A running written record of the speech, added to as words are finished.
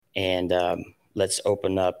And let's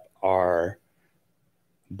open up our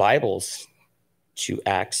Bibles to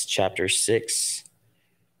Acts chapter 6,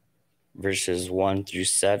 verses 1 through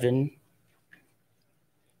 7.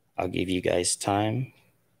 I'll give you guys time.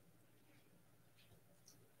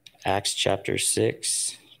 Acts chapter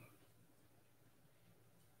 6,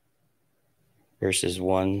 verses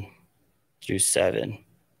 1 through 7.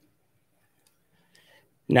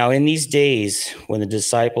 Now, in these days, when the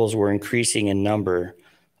disciples were increasing in number,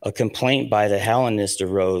 a complaint by the Hellenists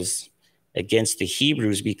arose against the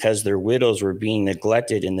Hebrews because their widows were being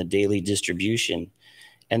neglected in the daily distribution.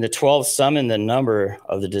 And the 12 summoned the number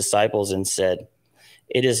of the disciples and said,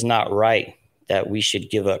 "It is not right that we should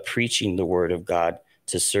give up preaching the word of God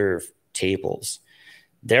to serve tables.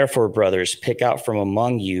 Therefore, brothers, pick out from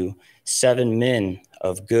among you 7 men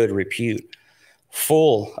of good repute,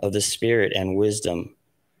 full of the Spirit and wisdom,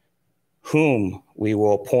 whom we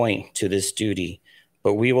will appoint to this duty,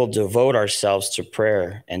 but we will devote ourselves to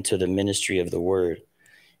prayer and to the ministry of the word."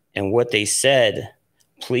 And what they said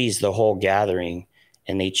pleased the whole gathering,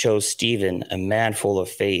 and they chose Stephen, a man full of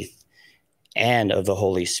faith and of the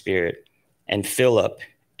Holy Spirit, and Philip,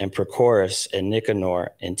 and Prochorus, and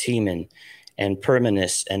Nicanor, and Timon, and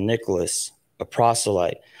Parmenas, and Nicholas, a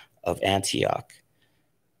proselyte of Antioch.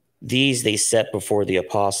 These they set before the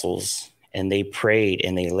apostles, and they prayed,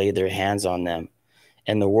 and they laid their hands on them.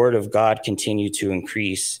 And the word of God continued to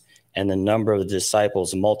increase, and the number of the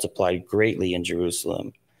disciples multiplied greatly in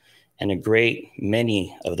Jerusalem. And a great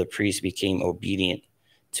many of the priests became obedient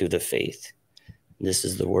to the faith. This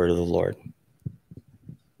is the word of the Lord.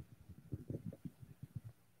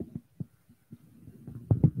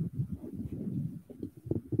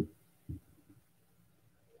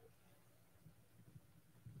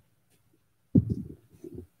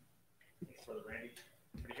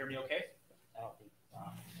 Hear me okay?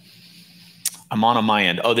 I'm on my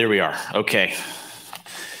end. Oh, there we are. Okay.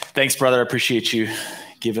 Thanks, brother. I appreciate you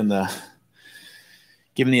giving the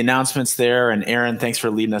announcements there. And Aaron, thanks for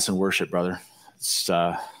leading us in worship, brother. It's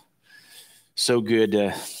so good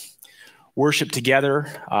to worship together,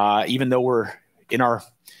 even though we're in our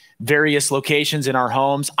various locations in our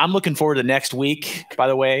homes. I'm looking forward to next week, by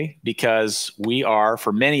the way, because we are,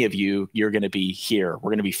 for many of you, you're going to be here.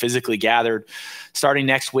 We're going to be physically gathered starting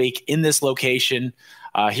next week in this location,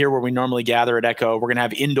 here where we normally gather at Echo. We're going to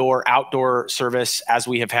have indoor, outdoor service as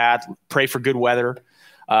we have had. Pray for good weather.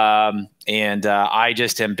 I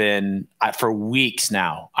just have been, for weeks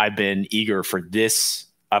now, I've been eager for this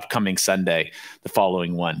upcoming Sunday, the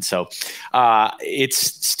following one. So it's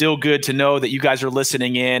still good to know that you guys are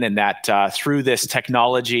listening in, and that through this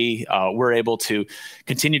technology, we're able to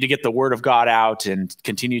continue to get the word of God out and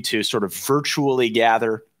continue to sort of virtually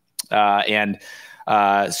gather.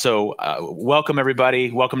 So welcome,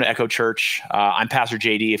 everybody. Welcome to Echo Church. I'm Pastor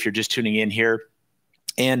JD, if you're just tuning in here.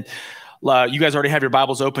 And you guys already have your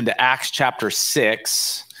Bibles open to Acts chapter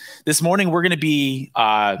 6. This morning, we're going to be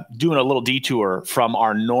doing a little detour from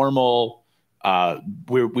our normal.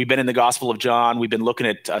 We've been in the Gospel of John. We've been looking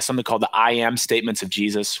at something called the I am statements of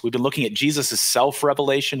Jesus. We've been looking at Jesus'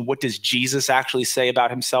 self-revelation. What does Jesus actually say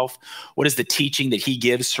about himself? What is the teaching that he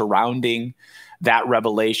gives surrounding that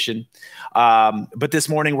revelation? But this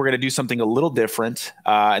morning, we're going to do something a little different.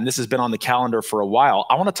 And this has been on the calendar for a while.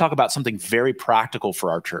 I want to talk about something very practical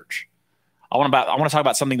for our church. I want to talk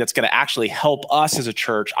about something that's going to actually help us as a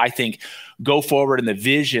church, I think, go forward in the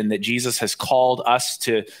vision that Jesus has called us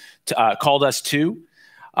to.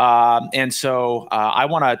 And so I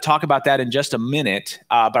want to talk about that in just a minute.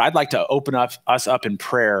 But I'd like to open us up in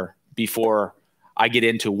prayer before I get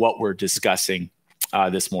into what we're discussing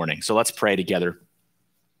this morning. So let's pray together.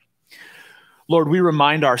 Lord, we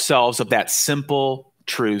remind ourselves of that simple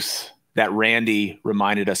truth that Randy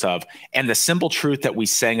reminded us of, and the simple truth that we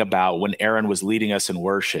sang about when Aaron was leading us in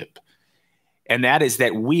worship. And that is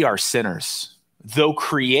that we are sinners, though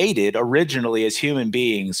created originally as human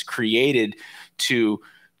beings, created to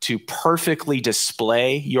perfectly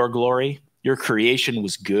display your glory. Your creation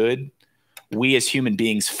was good. We as human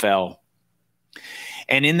beings fell.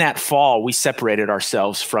 And in that fall, we separated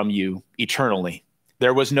ourselves from you eternally.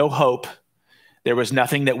 There was no hope. There was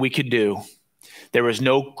nothing that we could do. There was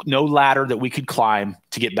no ladder that we could climb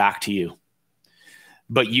to get back to you.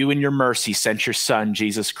 But you in your mercy sent your son,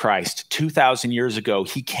 Jesus Christ. 2,000 years ago,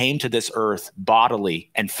 he came to this earth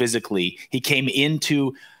bodily and physically. He came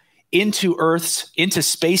into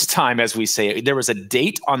space-time, as we say. There was a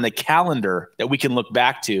date on the calendar that we can look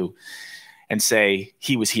back to and say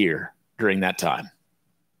he was here during that time.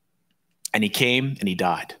 And he came and he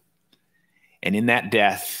died. And in that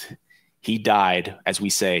death, he died, as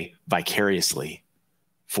we say, vicariously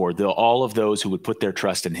for all of those who would put their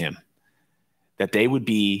trust in him, that they would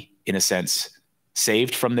be, in a sense,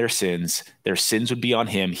 saved from their sins would be on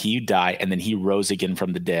him, he died, and then he rose again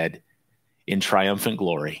from the dead in triumphant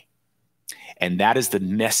glory. And that is the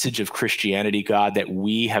message of Christianity, God, that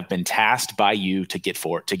we have been tasked by you to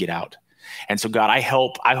get out. And so, God,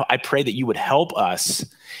 I pray that you would help us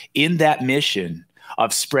in that mission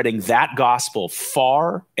of spreading that gospel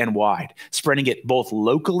far and wide, spreading it both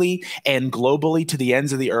locally and globally to the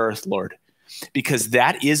ends of the earth, Lord, because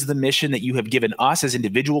that is the mission that you have given us as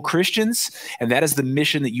individual Christians, and that is the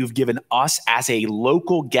mission that you've given us as a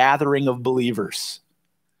local gathering of believers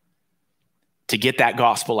to get that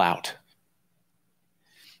gospel out.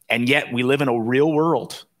 And yet we live in a real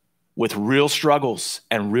world with real struggles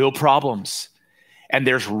and real problems, and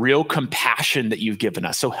there's real compassion that you've given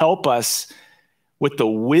us. So help us with the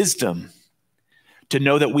wisdom to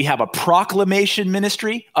know that we have a proclamation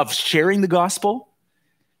ministry of sharing the gospel,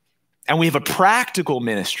 and we have a practical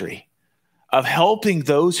ministry of helping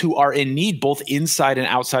those who are in need, both inside and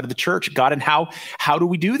outside of the church. God, and how do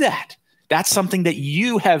we do that? That's something that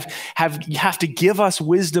you have to give us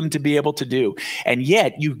wisdom to be able to do. And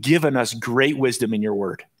yet you've given us great wisdom in your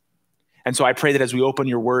word. And so I pray that as we open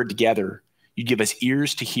your word together, you give us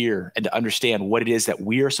ears to hear and to understand what it is that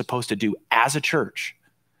we are supposed to do as a church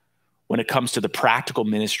when it comes to the practical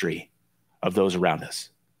ministry of those around us.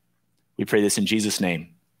 We pray this in Jesus'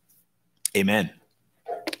 name. Amen.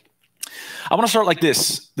 I want to start like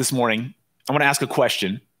this morning. I want to ask a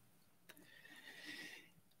question.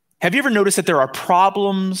 Have you ever noticed that there are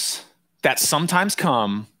problems that sometimes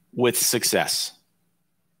come with success?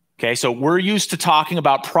 Okay, so we're used to talking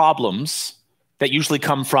about problems that usually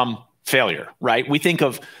come from failure, right? We think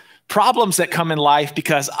of problems that come in life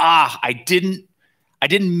because, I didn't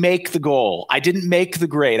make the goal. I didn't make the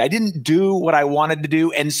grade. I didn't do what I wanted to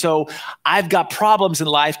do. And so I've got problems in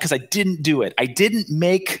life because I didn't do it. I didn't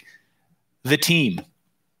make the team,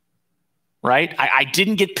 right? I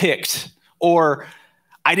didn't get picked, or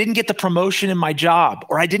I didn't get the promotion in my job,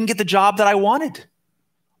 or I didn't get the job that I wanted,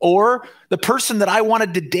 or the person that I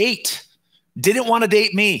wanted to date didn't want to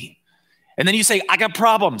date me. And then you say, I got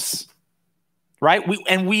problems, right?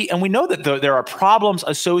 We know that there are problems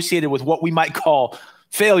associated with what we might call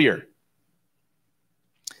failure.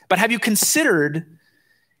 But have you considered,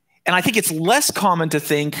 and I think it's less common to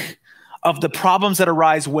think of the problems that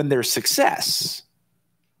arise when there's success,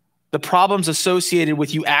 the problems associated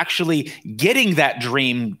with you actually getting that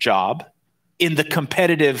dream job in the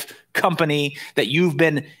competitive company that you've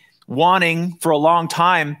been wanting for a long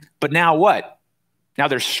time. But now what? Now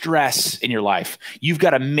there's stress in your life. You've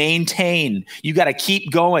got to maintain. You got to keep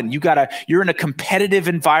going. You're in a competitive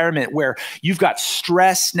environment where you've got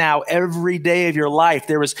stress now every day of your life.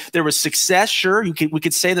 There was success. Sure, we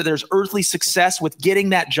could say that there's earthly success with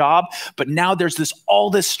getting that job, but now there's all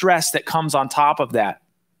this stress that comes on top of that.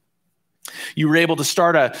 You were able to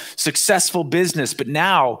start a successful business, but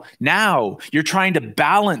now you're trying to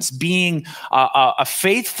balance being a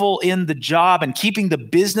faithful in the job and keeping the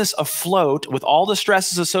business afloat with all the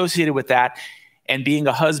stresses associated with that, and being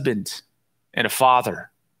a husband and a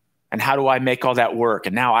father. And how do I make all that work?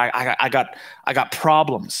 And now I got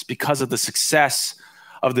problems because of the success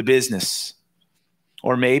of the business.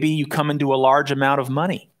 Or maybe you come into a large amount of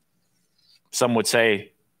money. Some would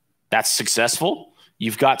say that's successful.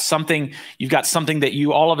 You've got something that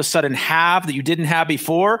you all of a sudden have that you didn't have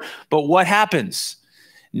before. But what happens?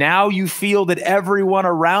 Now you feel that everyone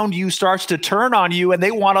around you starts to turn on you and they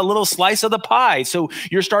want a little slice of the pie. So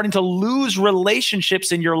you're starting to lose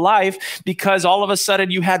relationships in your life because all of a sudden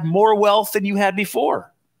you had more wealth than you had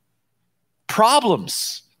before.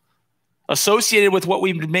 Problems associated with what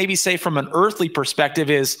we maybe say from an earthly perspective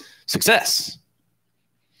is success.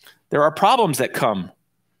 There are problems that come.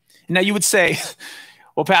 Now you would say,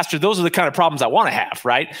 well, Pastor, those are the kind of problems I want to have,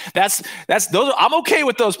 right? I'm okay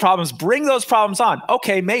with those problems. Bring those problems on.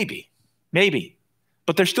 Okay, maybe,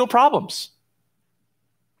 but they're still problems.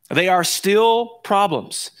 They are still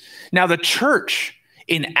problems. Now, the church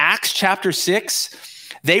in Acts chapter 6,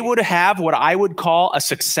 they would have what I would call a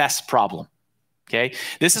success problem. Okay,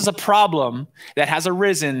 this is a problem that has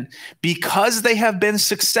arisen because they have been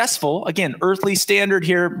successful. Again, earthly standard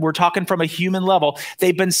here, we're talking from a human level.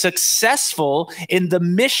 They've been successful in the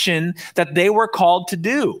mission that they were called to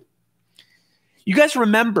do. You guys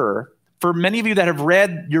remember, for many of you that have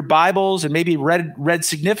read your Bibles and maybe read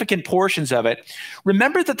significant portions of it,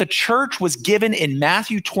 remember that the church was given in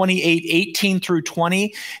Matthew 28:18 through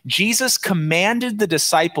 20. Jesus commanded the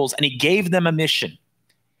disciples and he gave them a mission.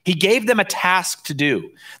 He gave them a task to do.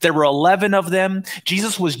 There were 11 of them.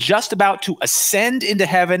 Jesus was just about to ascend into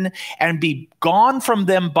heaven and be gone from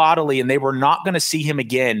them bodily, and they were not going to see him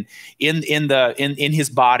again in his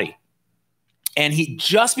body. And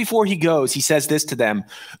just before he goes, he says this to them: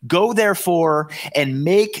 "Go therefore and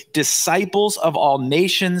make disciples of all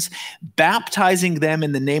nations, baptizing them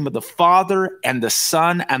in the name of the Father and the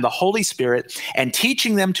Son and the Holy Spirit, and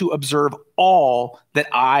teaching them to observe all that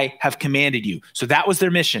I have commanded you." So that was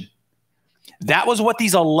their mission. That was what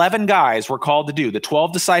these 11 guys were called to do. The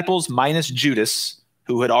 12 disciples minus Judas,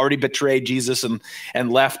 who had already betrayed Jesus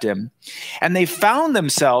and left him. And they found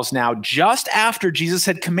themselves now, just after Jesus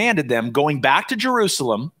had commanded them, going back to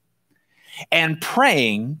Jerusalem and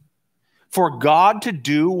praying for God to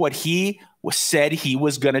do what he said he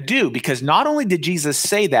was going to do. Because not only did Jesus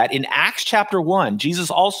say that, in Acts chapter 1, Jesus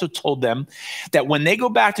also told them that when they go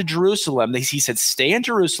back to Jerusalem, he said, "Stay in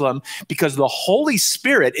Jerusalem because the Holy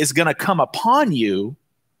Spirit is going to come upon you,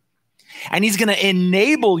 and he's going to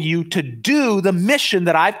enable you to do the mission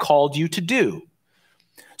that I've called you to do."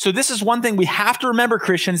 So this is one thing we have to remember,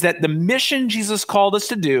 Christians, that the mission Jesus called us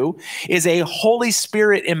to do is a Holy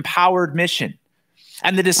Spirit empowered mission.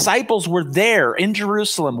 And the disciples were there in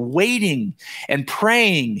Jerusalem waiting and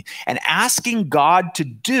praying and asking God to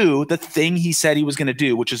do the thing he said he was going to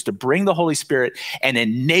do, which is to bring the Holy Spirit and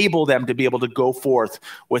enable them to be able to go forth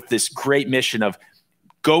with this great mission of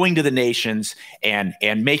going to the nations and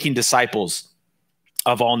making disciples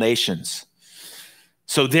of all nations.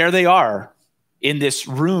 So there they are in this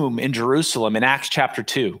room in Jerusalem in Acts chapter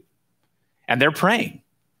 2, and they're praying.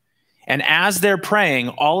 And as they're praying,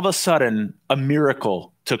 all of a sudden, a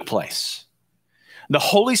miracle took place. The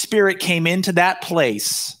Holy Spirit came into that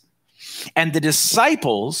place, and the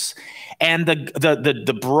disciples and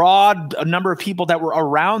the broad number of people that were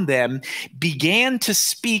around them began to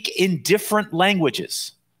speak in different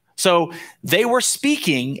languages. So they were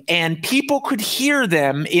speaking, and people could hear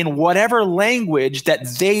them in whatever language that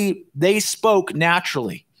they spoke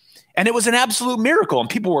naturally. And it was an absolute miracle, and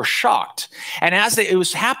people were shocked. And it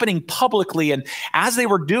was happening publicly, and as they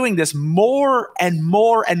were doing this, more and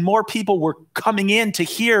more and more people were coming in to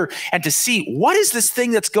hear and to see, what is this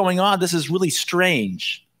thing that's going on? This is really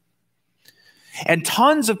strange. And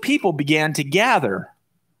tons of people began to gather.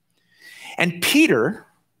 And Peter,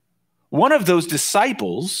 one of those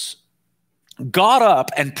disciples, got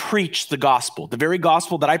up and preached the gospel, the very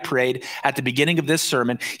gospel that I prayed at the beginning of this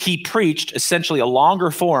sermon. He preached essentially a longer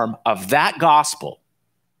form of that gospel,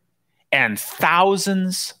 and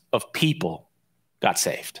thousands of people got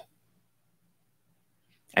saved.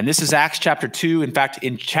 And this is Acts chapter 2. In fact,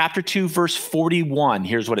 in chapter 2, verse 41,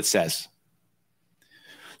 here's what it says.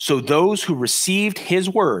 "So those who received his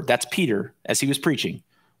word," that's Peter as he was preaching,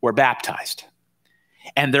 "were baptized.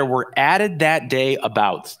 And there were added that day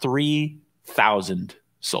about 3,000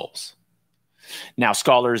 souls." Now,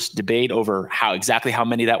 scholars debate over exactly how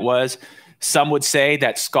many that was. Some would say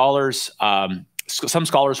that some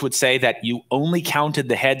scholars would say that you only counted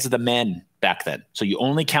the heads of the men back then. So you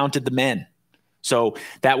only counted the men. So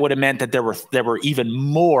that would have meant that there were even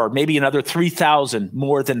more, maybe another 3,000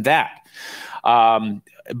 more than that.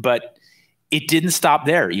 But it didn't stop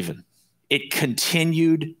there even. It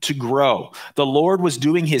continued to grow. The Lord was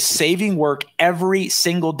doing his saving work every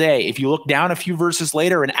single day. If you look down a few verses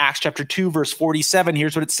later in Acts chapter 2, verse 47,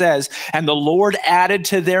 here's what it says. "And the Lord added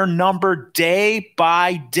to their number day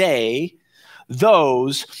by day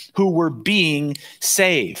those who were being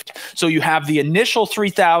saved." So you have the initial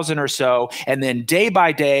 3,000 or so, and then day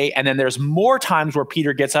by day, and then there's more times where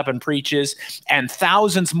Peter gets up and preaches, and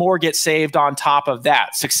thousands more get saved on top of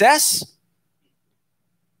that. Success?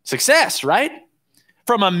 Success, right?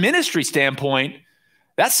 From a ministry standpoint,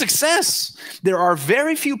 that's success. There are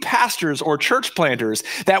very few pastors or church planters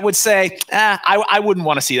that would say, I wouldn't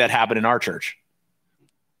want to see that happen in our church,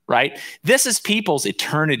 right? This is people's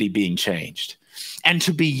eternity being changed. And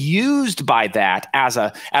to be used by that as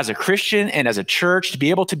a Christian and as a church, to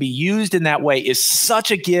be able to be used in that way is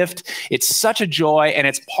such a gift. It's such a joy. And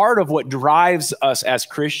it's part of what drives us as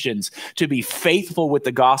Christians to be faithful with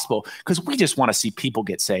the gospel, because we just want to see people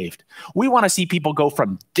get saved. We want to see people go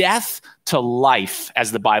from death to life,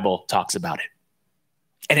 as the Bible talks about it.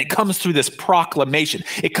 And it comes through this proclamation.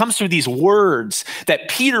 It comes through these words that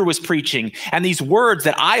Peter was preaching, and these words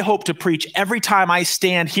that I hope to preach every time I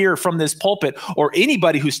stand here from this pulpit, or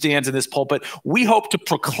anybody who stands in this pulpit. We hope to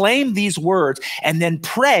proclaim these words and then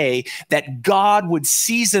pray that God would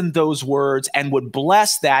season those words and would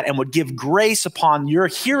bless that and would give grace upon your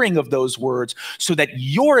hearing of those words so that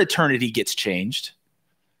your eternity gets changed.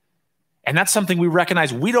 And that's something we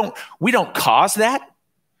recognize. We don't cause that.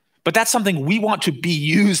 But that's something we want to be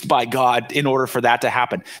used by God in order for that to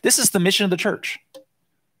happen. This is the mission of the church.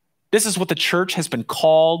 This is what the church has been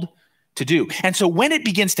called to do. And so when it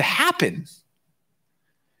begins to happen,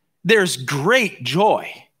 there's great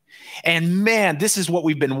joy. And man, this is what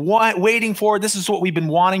we've been waiting for. This is what we've been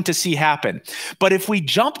wanting to see happen. But if we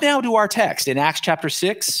jump now to our text in Acts chapter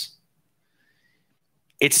 6,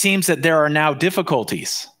 it seems that there are now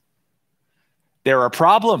difficulties. There are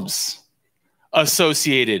problems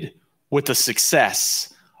associated with the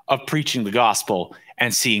success of preaching the gospel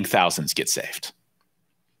and seeing thousands get saved.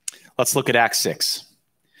 Let's look at Acts 6.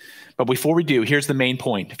 But before we do, here's the main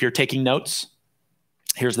point. If you're taking notes,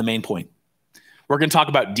 here's the main point. We're going to talk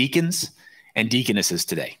about deacons and deaconesses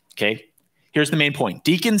today, okay? Here's the main point.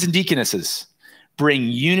 Deacons and deaconesses bring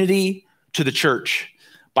unity to the church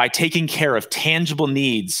by taking care of tangible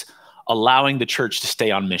needs, allowing the church to stay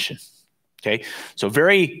on mission. Okay, so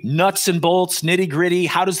very nuts and bolts, nitty gritty.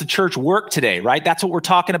 How does the church work today, right? That's what we're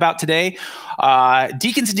talking about today.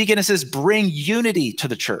 Deacons and deaconesses bring unity to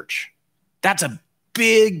the church. That's a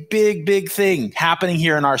big thing happening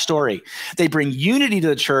here in our story. They bring unity to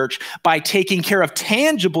the church by taking care of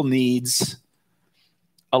tangible needs,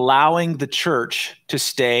 allowing the church to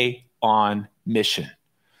stay on mission.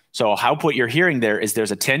 So what you're hearing there is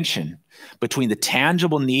there's a tension between the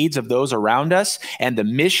tangible needs of those around us and the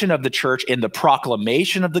mission of the church in the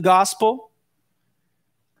proclamation of the gospel.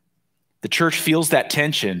 The church feels that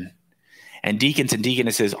tension, and deacons and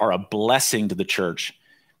deaconesses are a blessing to the church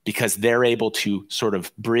because they're able to sort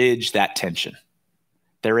of bridge that tension.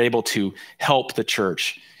 They're able to help the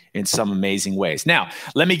church in some amazing ways. Now,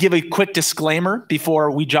 let me give a quick disclaimer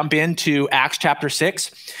before we jump into Acts chapter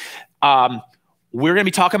 6. We're going to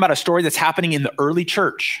be talking about a story that's happening in the early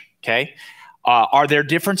church. Okay. Are there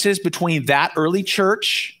differences between that early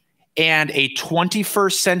church and a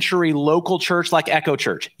 21st century local church like Echo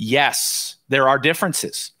Church? Yes, there are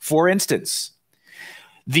differences. For instance,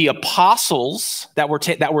 the apostles that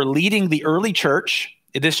were leading the early church,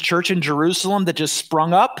 this church in Jerusalem that just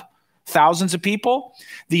sprung up, thousands of people,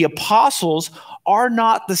 the apostles are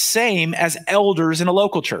not the same as elders in a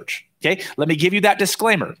local church. Okay. Let me give you that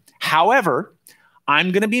disclaimer. However,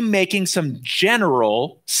 I'm going to be making some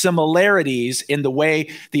general similarities in the way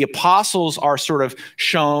the apostles are sort of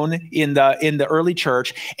shown in the early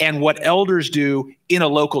church and what elders do in a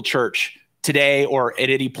local church today or at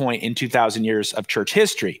any point in 2,000 years of church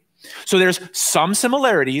history. So there's some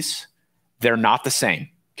similarities. They're not the same.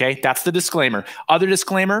 Okay, that's the disclaimer. Other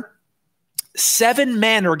disclaimer, 7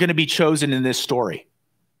 men are going to be chosen in this story.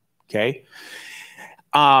 Okay,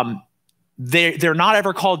 they're not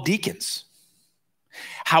ever called deacons.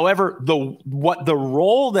 However, the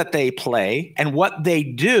role that they play and what they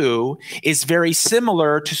do is very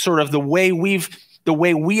similar to sort of the way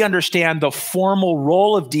we understand the formal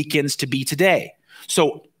role of deacons to be today.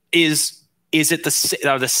 So is it the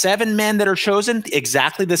 7 men that are chosen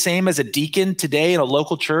exactly the same as a deacon today in a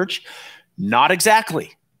local church? Not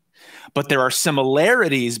exactly. But there are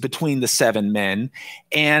similarities between the 7 men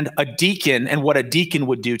and a deacon and what a deacon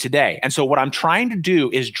would do today. And so what I'm trying to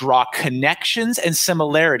do is draw connections and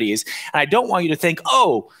similarities. And I don't want you to think,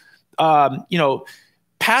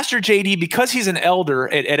 Pastor JD, because he's an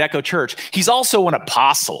elder at Echo Church, he's also an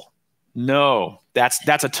apostle. No, that's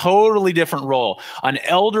a totally different role. An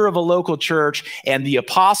elder of a local church and the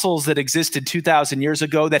apostles that existed 2,000 years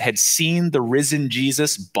ago that had seen the risen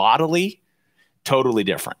Jesus bodily, totally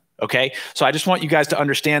different. Okay, so I just want you guys to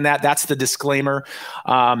understand that. That's the disclaimer.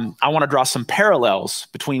 I want to draw some parallels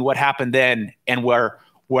between what happened then and where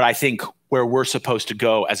we're supposed to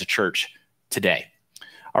go as a church today.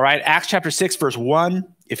 All right, Acts chapter 6, verse 1.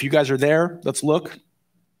 If you guys are there, let's look.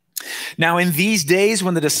 Now, in these days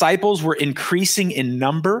when the disciples were increasing in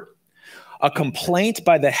number, a complaint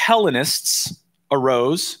by the Hellenists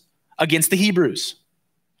arose against the Hebrews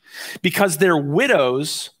because their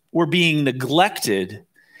widows were being neglected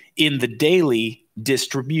in the daily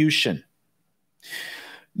distribution.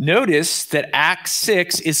 Notice that Acts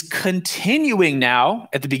 6 is continuing now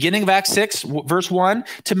at the beginning of Acts 6, verse 1,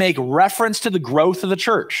 to make reference to the growth of the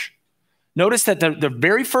church. Notice that the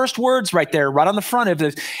very first words right there, right on the front of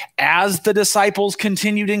it, as the disciples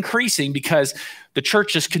continued increasing, because the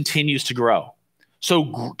church just continues to grow.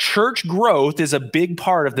 So church growth is a big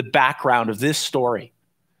part of the background of this story.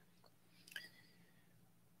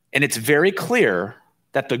 And it's very clear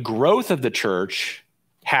that the growth of the church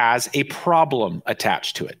has a problem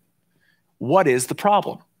attached to it. What is the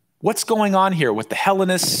problem? What's going on here with the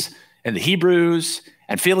Hellenists and the Hebrews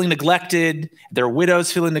and feeling neglected, their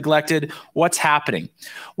widows feeling neglected? What's happening?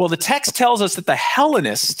 Well, the text tells us that the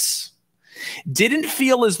Hellenists didn't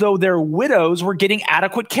feel as though their widows were getting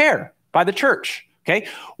adequate care by the church. Okay.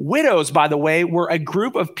 Widows, by the way, were a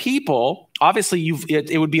group of people. Obviously,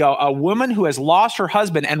 it would be a woman who has lost her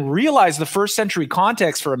husband, and realize the first century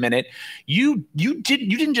context for a minute. You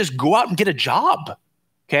didn't just go out and get a job.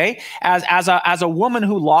 Okay. As a woman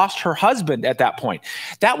who lost her husband at that point,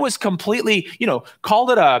 that was completely,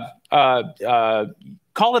 call it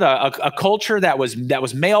a culture that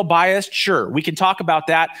was male biased. Sure, we can talk about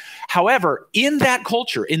that. However, in that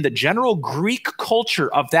culture, in the general Greek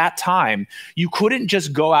culture of that time, you couldn't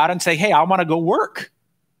just go out and say, hey, I want to go work.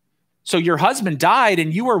 So your husband died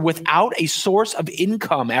and you were without a source of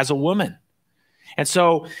income as a woman. And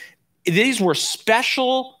so this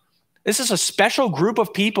is a special group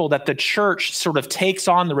of people that the church sort of takes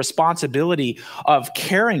on the responsibility of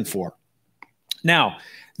caring for. Now,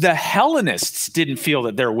 the Hellenists didn't feel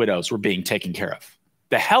that their widows were being taken care of.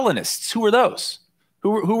 The Hellenists, who were those?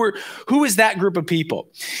 Who is that group of people?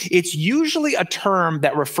 It's usually a term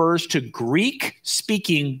that refers to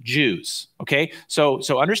Greek-speaking Jews. Okay, so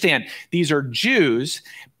understand, these are Jews,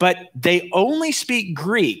 but they only speak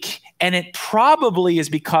Greek, and it probably is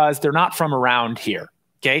because they're not from around here.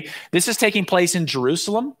 Okay, this is taking place in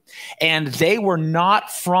Jerusalem, and they were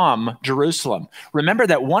not from Jerusalem. Remember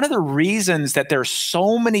that one of the reasons that there's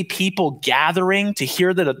so many people gathering to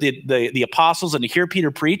hear the apostles and to hear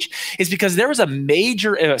Peter preach is because there was a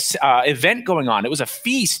major event going on. It was a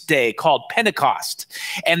feast day called Pentecost,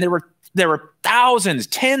 and there were thousands,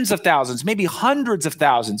 tens of thousands, maybe hundreds of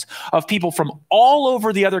thousands of people from all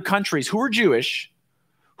over the other countries who were Jewish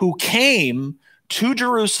who came to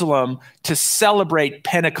Jerusalem to celebrate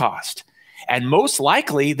Pentecost. And most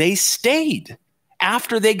likely they stayed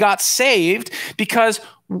after they got saved, because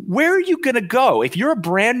where are you going to go? If you're a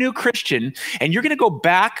brand new Christian and you're going to go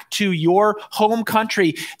back to your home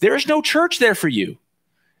country, there's no church there for you.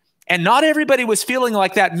 And not everybody was feeling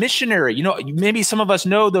like that missionary. Maybe some of us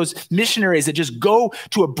know those missionaries that just go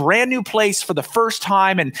to a brand new place for the first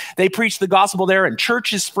time and they preach the gospel there and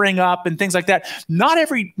churches spring up and things like that. Not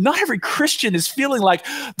every Christian is feeling like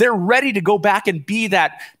they're ready to go back and be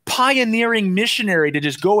that pioneering missionary to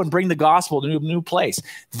just go and bring the gospel to a new place.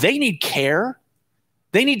 They need care.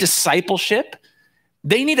 They need discipleship.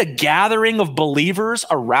 They need a gathering of believers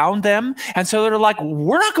around them. And so they're like,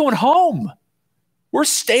 we're not going home. We're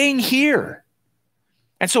staying here.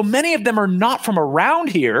 And so many of them are not from around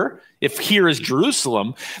here. If here is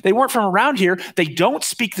Jerusalem, they weren't from around here. They don't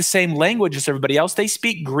speak the same language as everybody else. They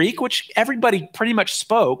speak Greek, which everybody pretty much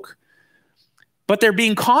spoke. But they're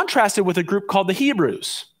being contrasted with a group called the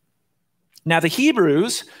Hebrews. Now, the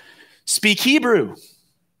Hebrews speak Hebrew.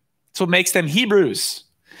 That's what makes them Hebrews.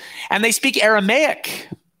 And they speak Aramaic.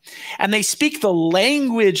 And they speak the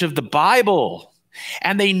language of the Bible.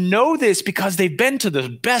 And they know this because they've been to the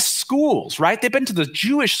best schools, right? They've been to the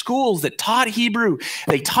Jewish schools that taught Hebrew.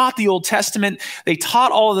 They taught the Old Testament. They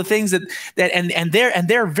taught all of the things and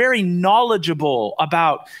they're very knowledgeable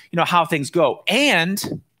about, how things go.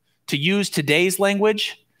 And to use today's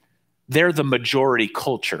language, they're the majority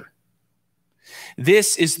culture.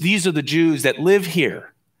 These are the Jews that live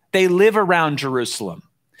here. They live around Jerusalem.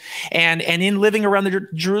 And in living around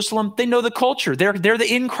Jerusalem, they know the culture. They're the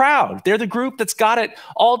in crowd. They're the group that's got it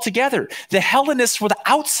all together. The Hellenists were the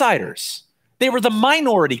outsiders. They were the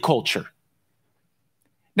minority culture.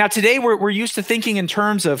 Now, today we're used to thinking in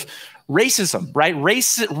terms of racism, right?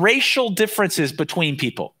 Racial differences between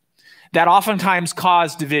people that oftentimes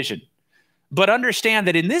cause division. But understand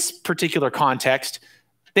that in this particular context,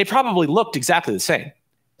 they probably looked exactly the same.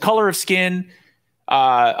 Color of skin,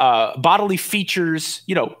 bodily features,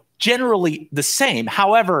 generally the same.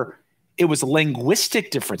 However, it was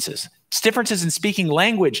linguistic differences. It's differences in speaking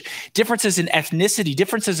language, differences in ethnicity,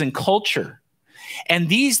 differences in culture. And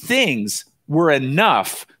these things were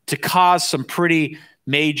enough to cause some pretty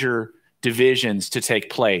major divisions to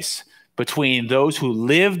take place between those who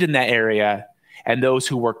lived in that area and those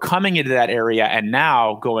who were coming into that area and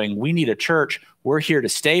now going, we need a church. We're here to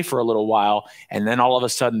stay for a little while. And then all of a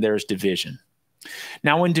sudden there's division.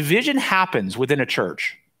 Now, when division happens within a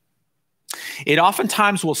church, it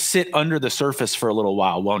oftentimes will sit under the surface for a little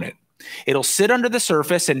while, won't it? It'll sit under the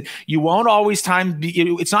surface, and you won't always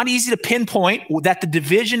it's not easy to pinpoint that the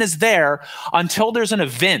division is there until there's an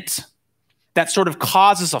event that sort of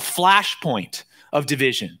causes a flashpoint of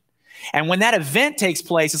division. And when that event takes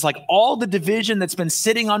place, it's like all the division that's been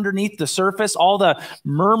sitting underneath the surface, all the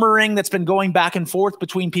murmuring that's been going back and forth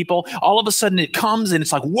between people, all of a sudden it comes and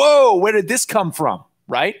it's like, whoa, where did this come from,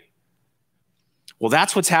 right? Well,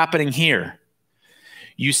 that's what's happening here.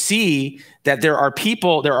 You see that there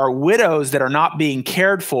are widows that are not being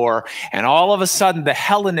cared for, and all of a sudden the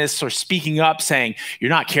Hellenists are speaking up saying,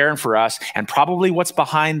 you're not caring for us, and probably what's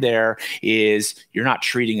behind there is you're not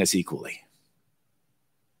treating us equally.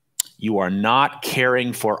 You are not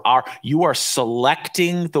caring for you are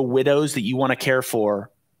selecting the widows that you want to care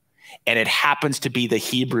for, and it happens to be the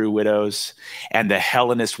Hebrew widows, and the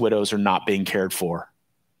Hellenist widows are not being cared for.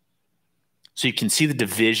 So you can see the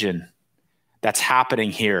division that's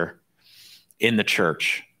happening here in the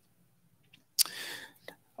church.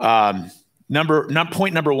 Point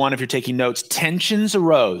number one, if you're taking notes, tensions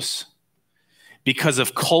arose because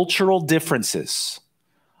of cultural differences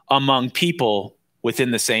among people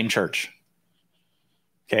within the same church.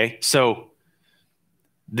 Okay, so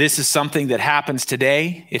this is something that happens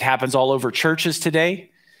today. It happens all over churches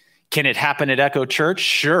today. Can it happen at Echo Church?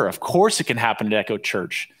 Sure, of course it can happen at Echo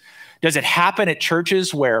Church. Does it happen at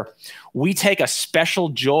churches where we take a special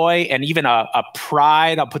joy and even a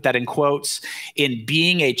pride, I'll put that in quotes, in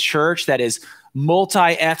being a church that is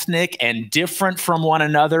multi-ethnic and different from one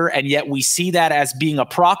another, and yet we see that as being a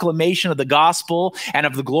proclamation of the gospel and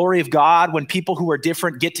of the glory of God when people who are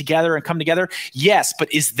different get together and come together? Yes,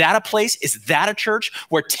 but is that a place, is that a church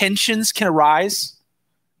where tensions can arise?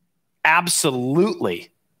 Absolutely.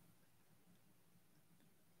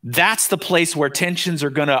 That's the place where tensions are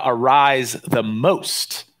going to arise the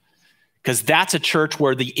most, because that's a church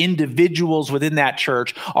where the individuals within that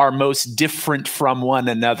church are most different from one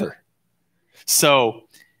another. So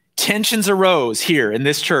tensions arose here in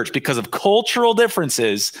this church because of cultural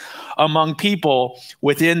differences among people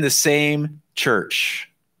within the same church.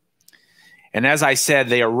 And as I said,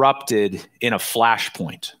 they erupted in a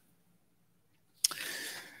flashpoint.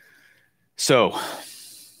 So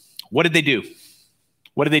what did they do?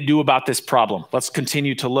 What did they do about this problem? Let's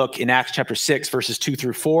continue to look in Acts chapter 6, verses 2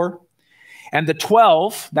 through 4. And the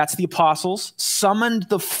 12, that's the apostles, summoned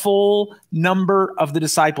the full number of the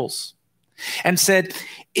disciples and said,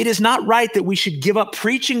 "It is not right that we should give up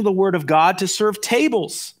preaching the word of God to serve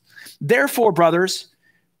tables. Therefore, brothers,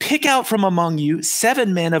 pick out from among you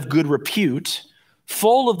 7 men of good repute,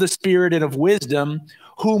 full of the Spirit and of wisdom,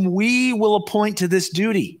 whom we will appoint to this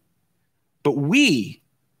duty. But we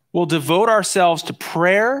will devote ourselves to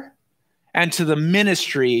prayer and to the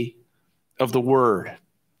ministry of the word."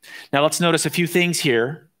 Now let's notice a few things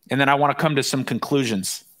here, and then I want to come to some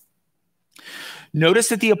conclusions. Notice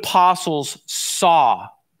that the apostles saw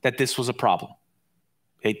that this was a problem.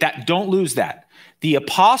 Okay, don't lose that. The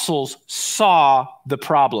apostles saw the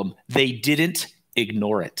problem. They didn't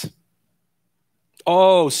ignore it.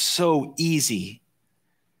 Oh, so easy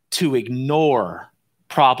to ignore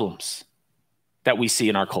problems that we see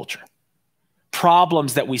in our culture,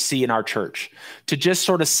 problems that we see in our church, to just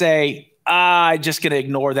sort of say, I'm just going to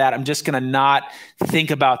ignore that. I'm just going to not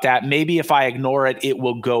think about that. Maybe if I ignore it, it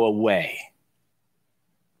will go away.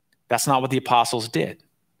 That's not what the apostles did.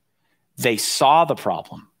 They saw the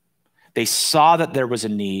problem. They saw that there was a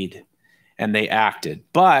need, and they acted.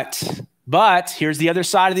 But here's the other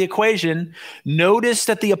side of the equation. Notice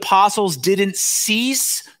that the apostles didn't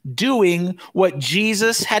cease doing what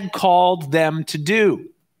Jesus had called them to do.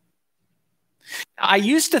 I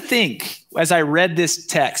used to think, as I read this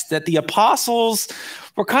text, that the apostles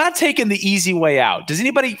were kind of taking the easy way out. Does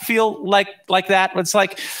anybody feel like that? It's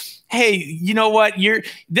like, hey, you know what?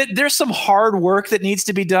 There's some hard work that needs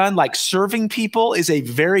to be done. Like serving people is a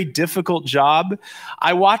very difficult job.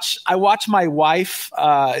 I watch my wife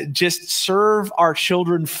just serve our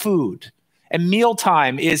children food. And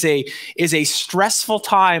mealtime is a stressful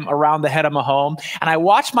time around the Hettema home. And I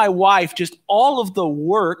watch my wife just all of the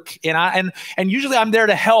work, and usually I'm there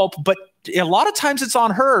to help, but a lot of times it's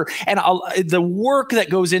on her, and the work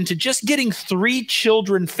that goes into just getting 3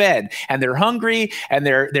 children fed, and they're hungry and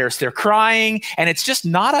they're crying, and it's just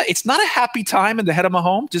not a happy time in the Hettema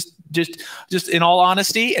home, just in all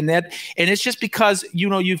honesty. And it's just because,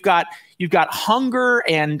 you've got hunger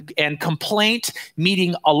and complaint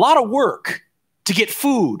meeting a lot of work to get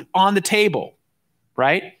food on the table,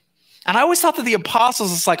 right? And I always thought that the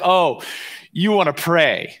apostles, it's like, oh, you want to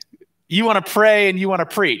pray. You want to pray and you want to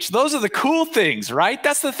preach. Those are the cool things, right?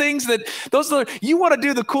 That's the things you want to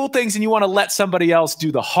do the cool things, and you want to let somebody else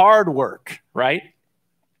do the hard work, right?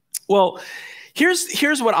 Well,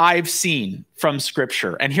 here's what I've seen from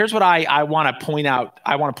Scripture, and here's what I want to point out.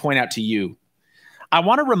 I want to point out to you. I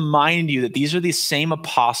want to remind you that these are the same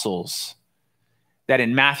apostles that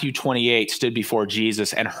in Matthew 28 stood before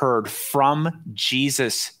Jesus and heard from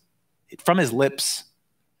Jesus, from his lips,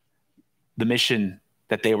 the mission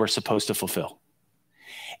that they were supposed to fulfill.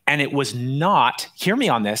 And it was not, hear me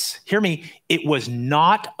on this, hear me, it was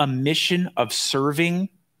not a mission of serving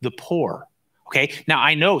the poor. Okay, now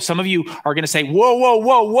I know some of you are going to say,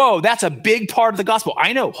 whoa, that's a big part of the gospel.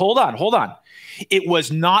 I know, hold on. It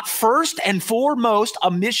was not first and foremost a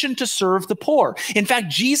mission to serve the poor. In fact,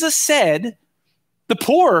 Jesus said, the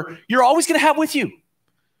poor, you're always going to have with you.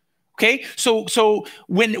 Okay, so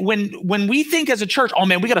when we think as a church, oh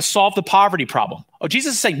man, we got to solve the poverty problem. Oh,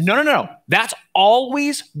 Jesus is saying, no, that's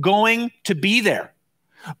always going to be there.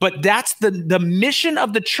 But that's the mission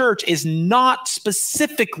of the church is not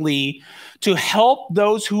specifically to help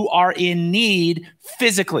those who are in need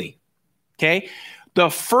physically. Okay, the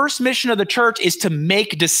first mission of the church is to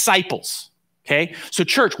make disciples. Okay, so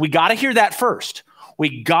church, we got to hear that first.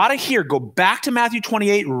 We got to go back to Matthew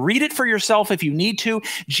 28, read it for yourself if you need to.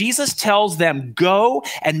 Jesus tells them, go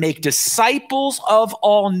and make disciples of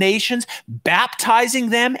all nations, baptizing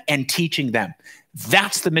them and teaching them.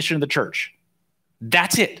 That's the mission of the church.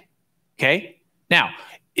 That's it. Okay? Now,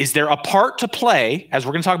 is there a part to play, as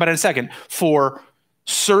we're going to talk about in a second, for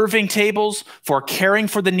serving tables, for caring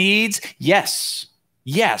for the needs? Yes.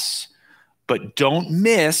 But don't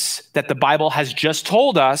miss that the Bible has just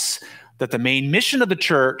told us that the main mission of the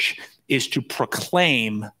church is to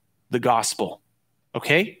proclaim the gospel.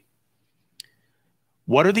 Okay?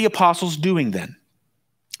 What are the apostles doing then?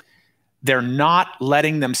 They're not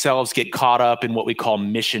letting themselves get caught up in what we call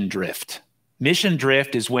mission drift. Mission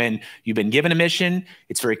drift is when you've been given a mission,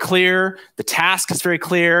 it's very clear, the task is very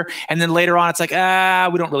clear, and then later on it's like,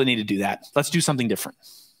 we don't really need to do that. Let's do something different.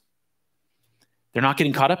 They're not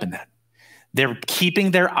getting caught up in that. They're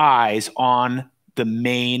keeping their eyes on the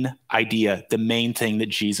main idea, the main thing that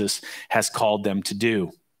Jesus has called them to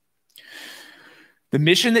do. The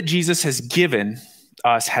mission that Jesus has given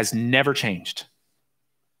us has never changed.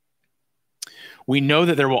 We know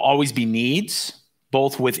that there will always be needs,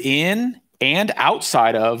 both within and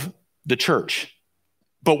outside of the church.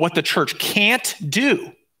 But what the church can't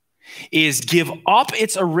do is give up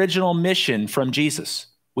its original mission from Jesus.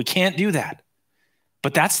 We can't do that.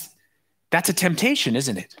 But that's a temptation,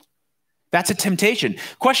 isn't it? That's a temptation.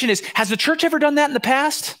 Question is, has the church ever done that in the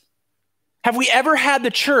past? Have we ever had the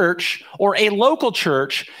church or a local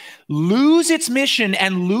church lose its mission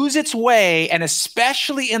and lose its way, and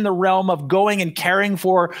especially in the realm of going and caring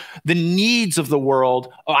for the needs of the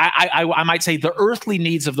world? I might say the earthly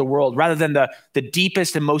needs of the world rather than the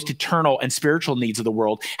deepest and most eternal and spiritual needs of the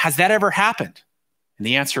world. Has that ever happened? And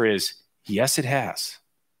the answer is, yes, it has.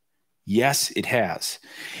 Yes, it has.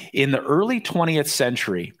 In the early 20th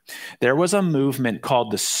century, there was a movement called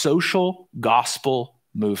the social gospel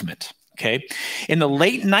movement. Okay. In the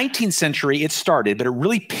late 19th century, it started, but it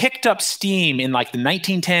really picked up steam in like the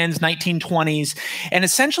 1910s, 1920s. And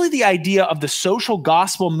essentially the idea of the social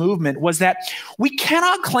gospel movement was that we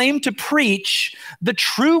cannot claim to preach the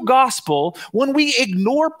true gospel when we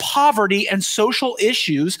ignore poverty and social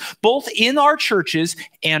issues, both in our churches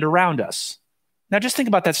and around us. Now, just think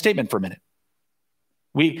about that statement for a minute.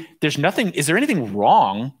 Is there anything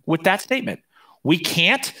wrong with that statement? We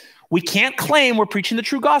can't claim we're preaching the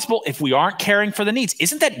true gospel if we aren't caring for the needs.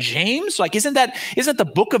 Isn't that James? Isn't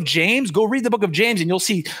the book of James? Go read the book of James and you'll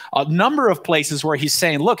see a number of places where he's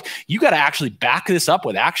saying, look, you got to actually back this up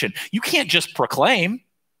with action. You can't just proclaim,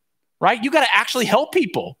 right? You got to actually help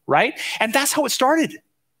people, right? And that's how it started.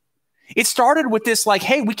 It started with this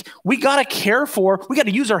hey, we got to care for, we got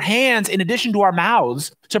to use our hands in addition to our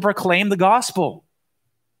mouths to proclaim the gospel.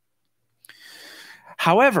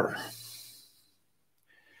 However,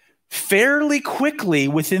 fairly quickly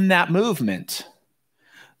within that movement,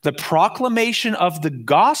 the proclamation of the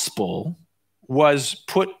gospel was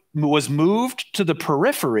moved to the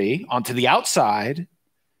periphery, onto the outside,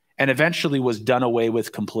 and eventually was done away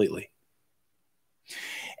with completely.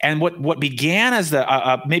 And what began as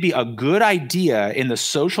maybe a good idea in the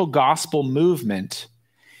social gospel movement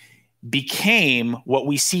became what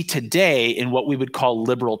we see today in what we would call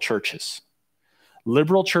liberal churches.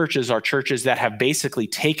 Liberal churches are churches that have basically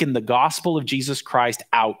taken the gospel of Jesus Christ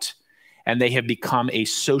out, and they have become a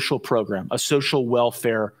social program, a social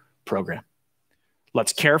welfare program.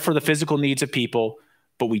 Let's care for the physical needs of people,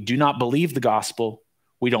 but we do not believe the gospel.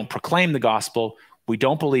 We don't proclaim the gospel. We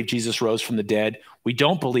don't believe Jesus rose from the dead. We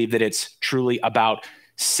don't believe that it's truly about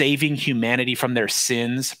saving humanity from their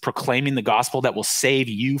sins, proclaiming the gospel that will save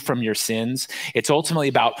you from your sins. It's ultimately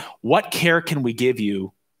about what care can we give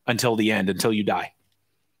you until the end, until you die.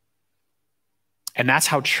 And that's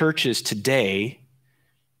how churches today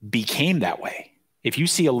became that way. If you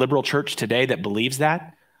see a liberal church today that believes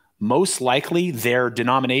that, most likely their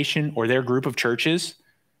denomination or their group of churches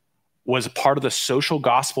was part of the social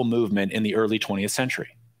gospel movement in the early 20th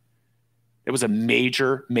century. It was a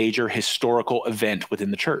major, major historical event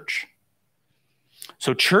within the church.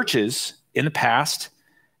 So churches in the past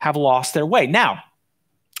have lost their way. Now,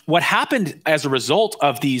 what happened as a result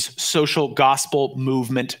of these social gospel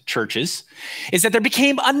movement churches is that there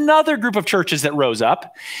became another group of churches that rose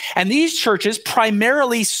up. And these churches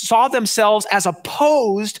primarily saw themselves as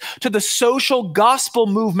opposed to the social gospel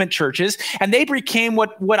movement churches. And they became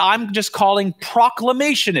what I'm just calling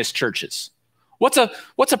proclamationist churches. What's a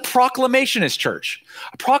proclamationist church?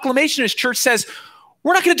 A proclamationist church says,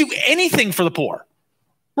 we're not going to do anything for the poor.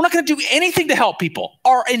 We're not going to do anything to help people.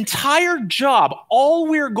 Our entire job, all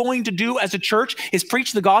we're going to do as a church is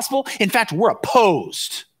preach the gospel. In fact, we're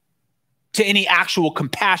opposed to any actual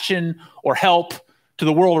compassion or help to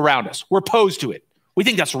the world around us. We're opposed to it. We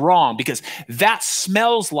think that's wrong because that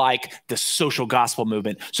smells like the social gospel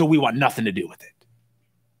movement, so we want nothing to do with it.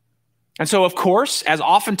 And so, of course, as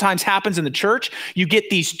oftentimes happens in the church, you get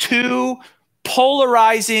these two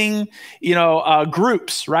polarizing,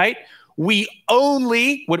 groups, right? We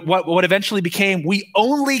only, what eventually became, we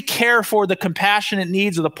only care for the compassionate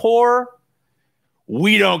needs of the poor.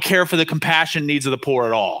 We don't care for the compassionate needs of the poor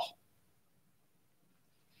at all.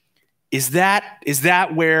 Is that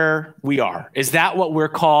where we are? Is that what we're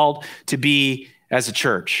called to be as a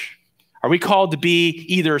church? Are we called to be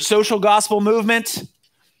either social gospel movement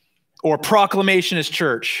or proclamationist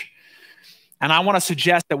church? And I want to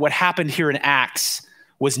suggest that what happened here in Acts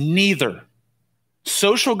was neither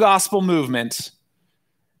social gospel movement,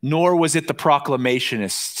 nor was it the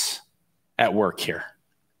proclamationists at work here.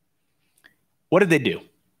 What did they do?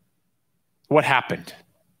 What happened?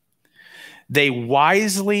 They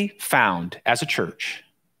wisely found, as a church,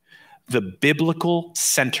 the biblical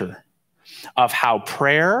center of how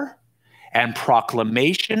prayer and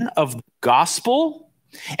proclamation of the gospel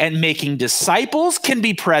and making disciples can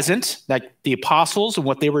be present, like the apostles and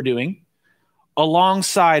what they were doing,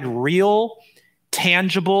 alongside real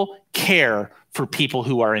tangible care for people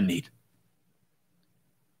who are in need.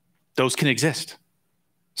 Those can exist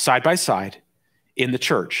side by side in the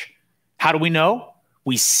church. How do we know?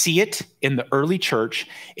 We see it in the early church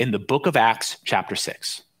in the book of Acts, chapter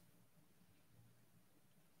 6.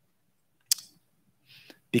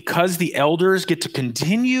 Because the elders get to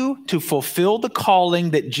continue to fulfill the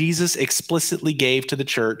calling that Jesus explicitly gave to the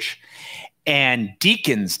church, and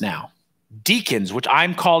deacons, which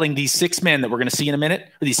I'm calling these 6 men that we're going to see in a minute,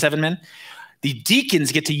 or these 7 men, the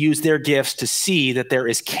deacons get to use their gifts to see that there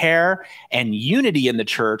is care and unity in the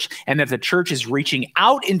church and that the church is reaching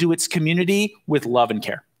out into its community with love and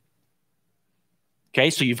care.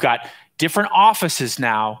 Okay, so you've got different offices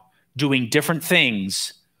now doing different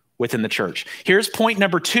things within the church. Here's point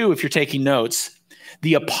number 2, if you're taking notes.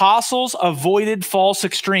 The apostles avoided false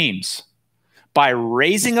extremes by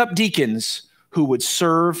raising up deacons who would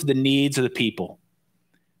serve the needs of the people.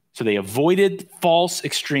 So they avoided false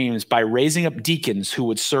extremes by raising up deacons who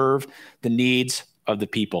would serve the needs of the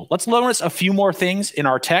people. Let's notice a few more things in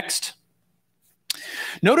our text.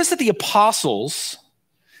 Notice that the apostles,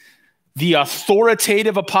 the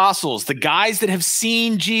authoritative apostles, the guys that have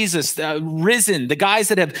seen Jesus risen, the guys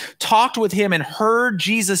that have talked with him and heard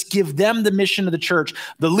Jesus give them the mission of the church,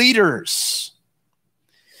 the leaders.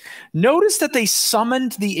 Notice that they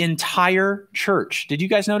summoned the entire church. Did you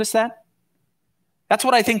guys notice that? That's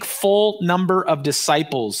what I think full number of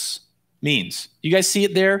disciples means. You guys see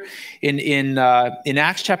it there in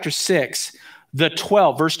Acts chapter 6, the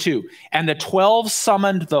 12, verse 2. And the 12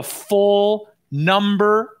 summoned the full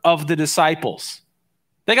number of the disciples.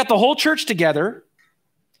 They got the whole church together.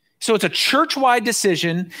 So it's a church-wide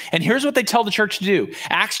decision. And here's what they tell the church to do.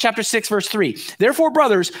 Acts chapter 6, verse 3. Therefore,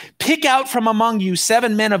 brothers, pick out from among you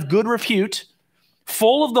 7 men of good repute,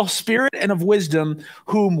 full of the Spirit and of wisdom,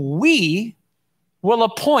 whom we will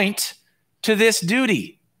appoint to this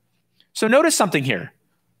duty. So notice something here.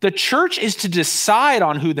 The church is to decide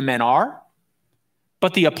on who the men are,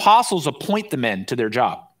 but the apostles appoint the men to their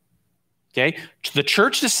job. Okay? The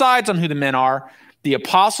church decides on who the men are. The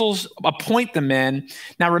apostles appoint the men.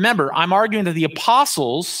 Now remember, I'm arguing that the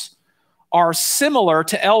apostles are similar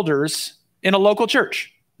to elders in a local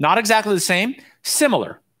church. Not exactly the same,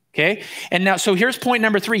 similar. Okay? And now, so here's point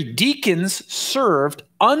number 3. Deacons served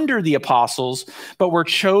under the apostles, but were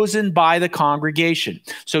chosen by the congregation.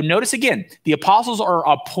 So notice again, the apostles are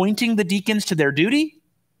appointing the deacons to their duty,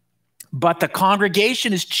 but the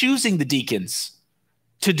congregation is choosing the deacons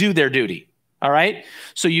to do their duty. All right?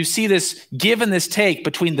 So you see this give and this take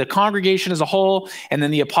between the congregation as a whole and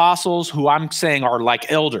then the apostles, who I'm saying are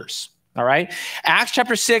like elders. All right? Acts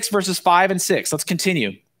chapter 6, verses 5 and 6. Let's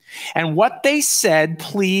continue. And what they said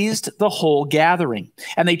pleased the whole gathering.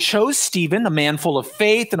 And they chose Stephen, a man full of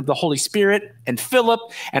faith and of the Holy Spirit, and Philip,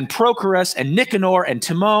 and Prochorus, and Nicanor, and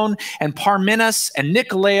Timon, and Parmenas, and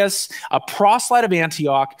Nicolaus, a proselyte of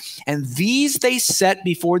Antioch. And these they set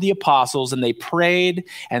before the apostles, and they prayed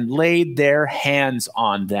and laid their hands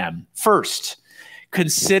on them. First,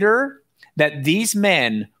 consider that these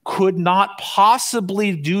men could not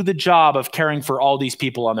possibly do the job of caring for all these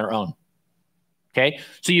people on their own. Okay,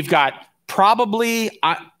 so you've got probably,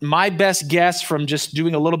 my best guess from just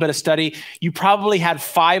doing a little bit of study, you probably had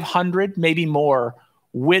 500, maybe more,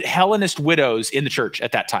 Hellenist widows in the church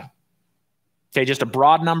at that time. Okay, just a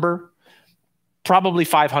broad number, probably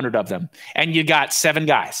 500 of them. And you got 7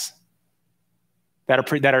 guys that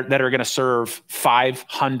are going to serve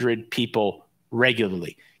 500 people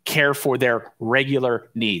regularly, care for their regular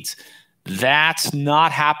needs. That's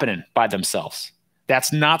not happening by themselves.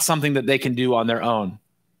 That's not something that they can do on their own.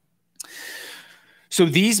 So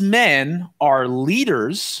these men are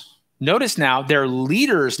leaders. Notice now, they're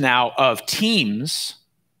leaders now of teams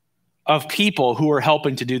of people who are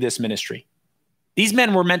helping to do this ministry. These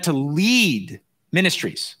men were meant to lead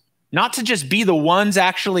ministries, not to just be the ones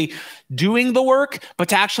actually doing the work, but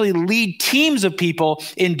to actually lead teams of people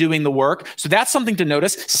in doing the work. So that's something to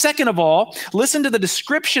notice. Second of all, listen to the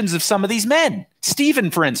descriptions of some of these men. Stephen,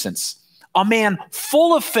 for instance, a man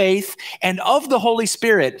full of faith and of the Holy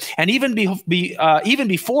Spirit. And even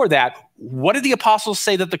before that, what did the apostles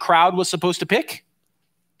say that the crowd was supposed to pick?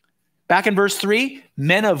 Back in verse 3,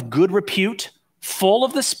 men of good repute, full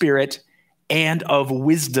of the Spirit and of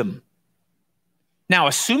wisdom. Now,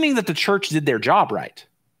 assuming that the church did their job right,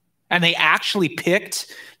 and they actually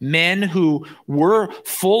picked men who were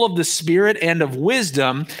full of the Spirit and of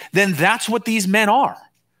wisdom, then that's what these men are.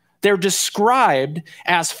 They're described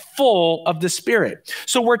as full of the Spirit.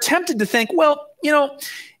 So we're tempted to think, well,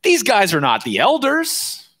 these guys are not the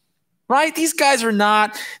elders, right? These guys are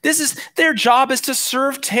not, their job is to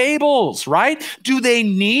serve tables, right? Do they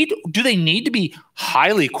need to be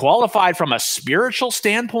highly qualified from a spiritual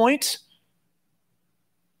standpoint?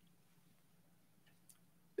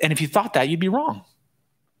 And if you thought that, you'd be wrong.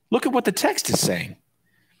 Look at what the text is saying.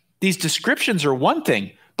 These descriptions are one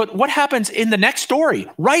thing, but what happens in the next story?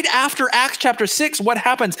 Right after Acts chapter 6, what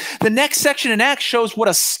happens? The next section in Acts shows what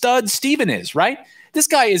a stud Stephen is, right? This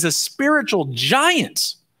guy is a spiritual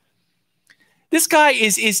giant. This guy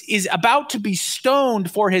is about to be stoned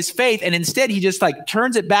for his faith, and instead he just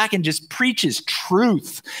turns it back and just preaches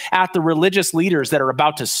truth at the religious leaders that are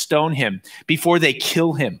about to stone him before they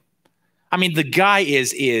kill him. I mean, the guy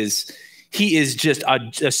is just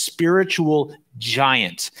a spiritual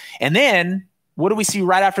giant. And then what do we see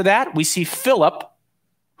right after that? We see Philip.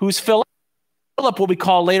 Who's Philip? Philip, what we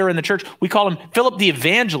call later in the church, we call him Philip the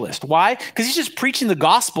evangelist. Why? Because he's just preaching the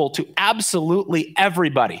gospel to absolutely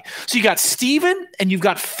everybody. So you got Stephen and you've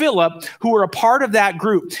got Philip, who are a part of that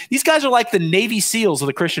group. These guys are like the Navy SEALs of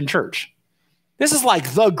the Christian church. This is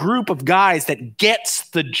like the group of guys that gets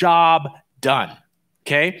the job done.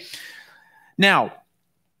 Okay? Now,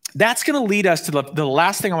 that's going to lead us to the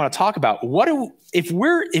last thing I want to talk about. If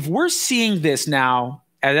we're seeing this now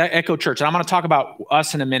at Echo Church, and I'm going to talk about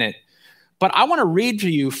us in a minute, but I want to read for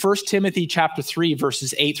you 1 Timothy chapter 3,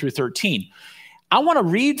 verses 8 through 13. I want to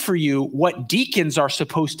read for you what deacons are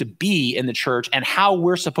supposed to be in the church and how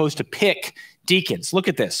we're supposed to pick deacons. Look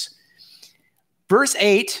at this. Verse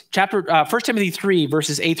 8, 1 Timothy 3,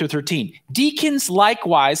 verses 8 through 13. Deacons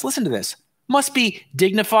likewise, listen to this, must be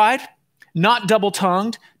dignified, not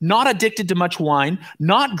double-tongued, not addicted to much wine,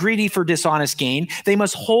 not greedy for dishonest gain. They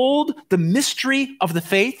must hold the mystery of the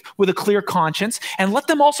faith with a clear conscience, and let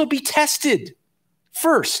them also be tested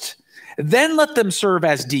first. Then let them serve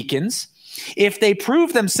as deacons. If they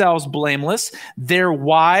prove themselves blameless, their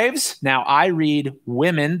wives, now I read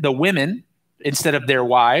the women instead of their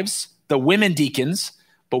wives, the women deacons,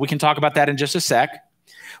 but we can talk about that in just a sec,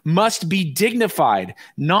 must be dignified,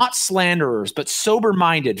 not slanderers, but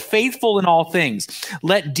sober-minded, faithful in all things.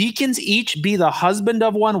 Let deacons each be the husband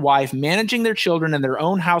of one wife, managing their children and their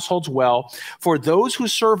own households well. For those who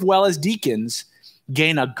serve well as deacons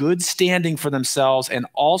gain a good standing for themselves and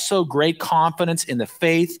also great confidence in the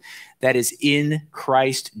faith that is in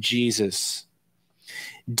Christ Jesus.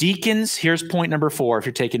 Deacons, here's point number 4, if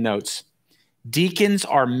you're taking notes. Deacons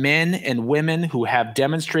are men and women who have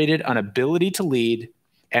demonstrated an ability to lead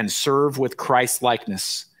and serve with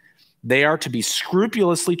Christ-likeness. They are to be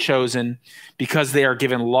scrupulously chosen because they are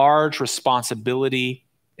given large responsibility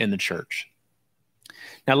in the church.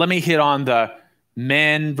 Now, let me hit on the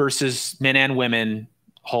men versus men and women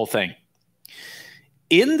whole thing.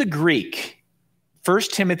 In the Greek, 1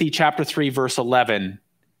 Timothy chapter 3, verse 11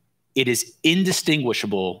 it is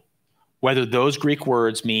indistinguishable whether those Greek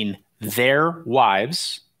words mean their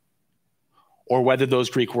wives or whether those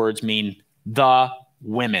Greek words mean the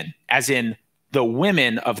women, as in the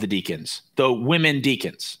women of the deacons, the women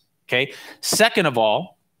deacons. Okay. Second of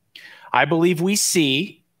all, I believe we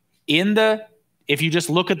see if you just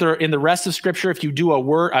look at in the rest of Scripture, if you do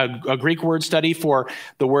a Greek word study for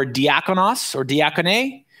the word diakonos or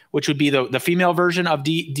diakone, which would be the female version of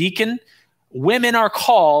deacon, women are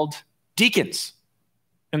called deacons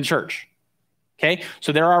in the church. Okay,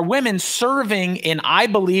 so there are women serving in, I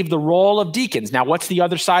believe, the role of deacons. Now, what's the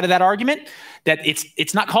other side of that argument? That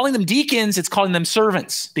it's not calling them deacons, it's calling them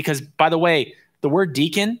servants. Because, by the way, the word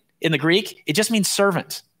deacon in the Greek, it just means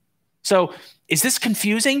servant. So is this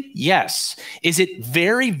confusing? Yes. Is it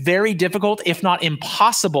very, very difficult, if not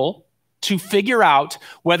impossible, to figure out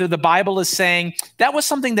whether the Bible is saying that was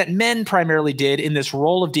something that men primarily did in this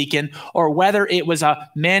role of deacon, or whether it was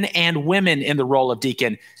men and women in the role of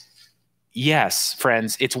deacon? Yes,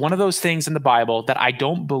 friends, it's one of those things in the Bible that I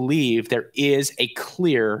don't believe there is a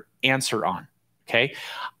clear answer on, okay?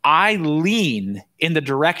 I lean in the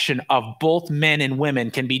direction of both men and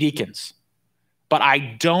women can be deacons, but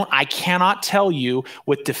I cannot tell you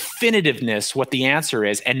with definitiveness what the answer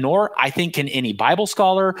is, and nor I think can any Bible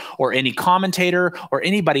scholar or any commentator or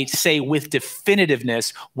anybody say with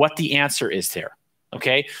definitiveness what the answer is there.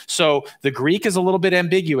 Okay, so the Greek is a little bit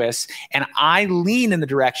ambiguous, and I lean in the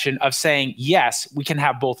direction of saying, yes, we can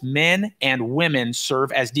have both men and women serve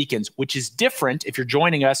as deacons, which is different if you're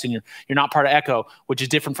joining us and you're not part of Echo, which is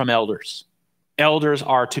different from elders. Elders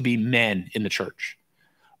are to be men in the church,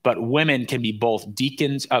 but women can be both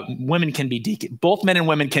deacons. Women can be deacons. Both men and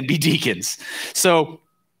women can be deacons. So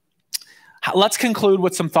let's conclude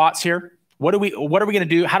with some thoughts here. What are we going to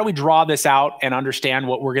do? How do we draw this out and understand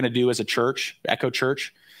what we're going to do as a church, Echo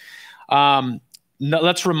Church?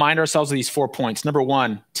 Let's remind ourselves of these 4 points. Number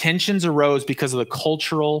one, tensions arose because of the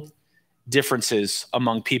cultural differences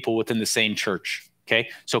among people within the same church. Okay,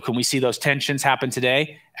 so can we see those tensions happen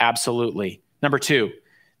today? Absolutely. Number two,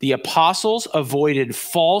 the apostles avoided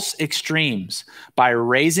false extremes by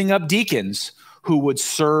raising up deacons who would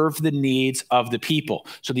serve the needs of the people.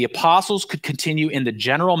 So the apostles could continue in the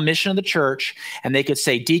general mission of the church, and they could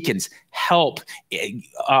say, deacons, help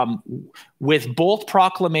with both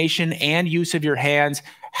proclamation and use of your hands,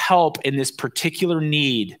 help in this particular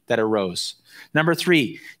need that arose. Number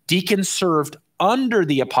three, deacons served under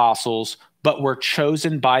the apostles, but were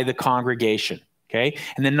chosen by the congregation. Okay.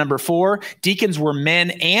 And then number four, deacons were men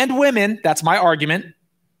and women. That's my argument,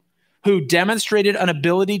 who demonstrated an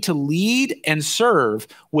ability to lead and serve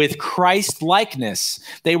with Christ-likeness.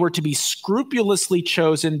 They were to be scrupulously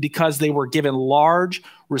chosen because they were given large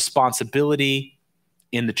responsibility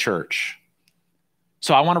in the church.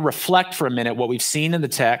 So I want to reflect for a minute what we've seen in the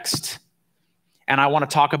text, and I want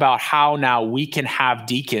to talk about how now we can have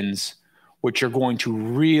deacons, which are going to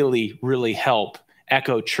really, really help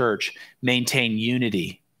Echo Church maintain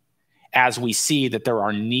unity as we see that there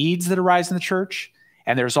are needs that arise in the church.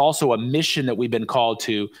 And there's also a mission that we've been called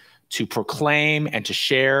to proclaim and to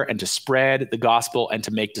share and to spread the gospel and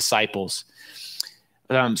to make disciples.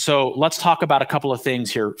 So let's talk about a couple of things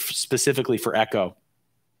here specifically for Echo.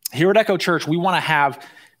 Here at Echo Church, we want to have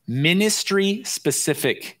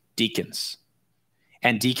ministry-specific deacons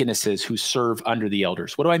and deaconesses who serve under the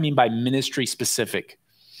elders. What do I mean by ministry-specific?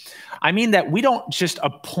 I mean that we don't just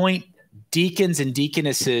appoint deacons and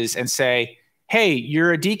deaconesses and say, hey,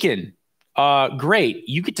 you're a deacon. Great.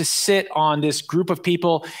 You get to sit on this group of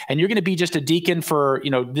people and you're going to be just a deacon for,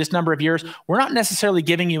 this number of years. We're not necessarily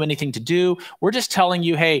giving you anything to do. We're just telling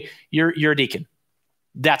you, hey, you're a deacon.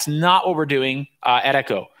 That's not what we're doing at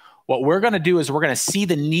Echo. What we're going to do is we're going to see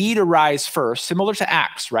the need arise first, similar to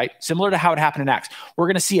Acts, right? Similar to how it happened in Acts. We're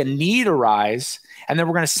going to see a need arise, and then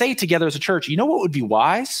we're going to say together as a church, you know what would be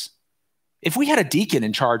wise? If we had a deacon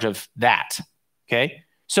in charge of that, okay?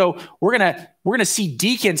 So we're going to see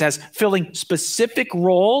deacons as filling specific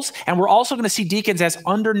roles, and we're also going to see deacons as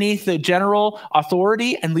underneath the general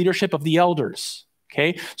authority and leadership of the elders.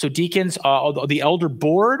 Okay, so deacons, the elder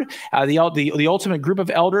board, the ultimate group of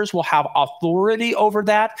elders will have authority over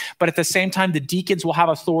that, but at the same time, the deacons will have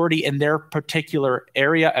authority in their particular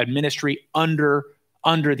area of ministry under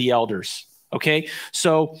the elders. Okay,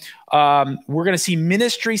 so we're going to see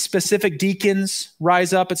ministry-specific deacons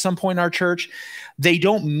rise up at some point in our church. They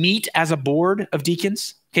don't meet as a board of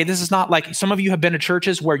deacons. Okay, this is not like some of you have been to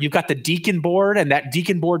churches where you've got the deacon board and that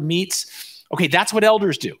deacon board meets. Okay, that's what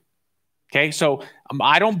elders do. Okay, so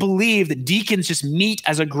I don't believe that deacons just meet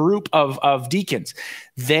as a group of deacons.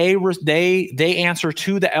 They answer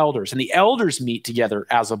to the elders, and the elders meet together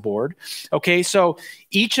as a board. Okay, so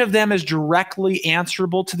each of them is directly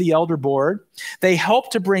answerable to the elder board. They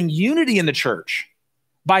help to bring unity in the church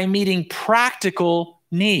by meeting practical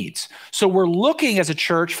needs. So we're looking as a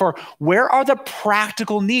church for where are the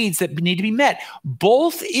practical needs that need to be met,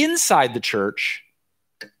 both inside the church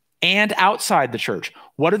and outside the church.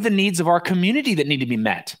 What are the needs of our community that need to be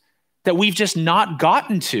met, that we've just not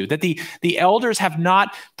gotten to, that the elders have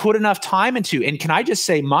not put enough time into? And can I just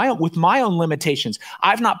say, with my own limitations,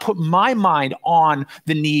 I've not put my mind on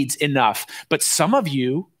the needs enough. But some of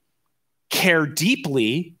you care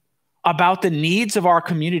deeply about the needs of our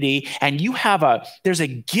community, and there's a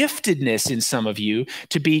giftedness in some of you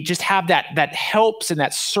to have that helps and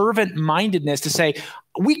that servant mindedness to say,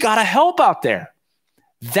 we got to help out there.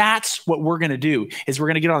 That's what we're going to do, is we're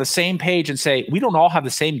going to get on the same page and say, we don't all have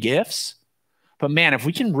the same gifts, but man, if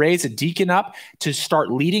we can raise a deacon up to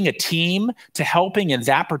start leading a team to helping in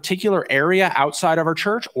that particular area outside of our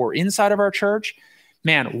church or inside of our church,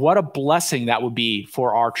 man, what a blessing that would be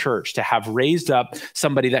for our church to have raised up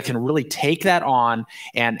somebody that can really take that on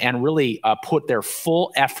and really put their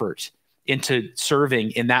full effort into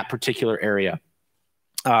serving in that particular area.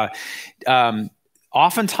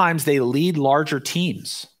 Oftentimes they lead larger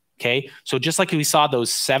teams. Okay. So just like we saw, those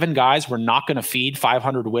 7 guys were not going to feed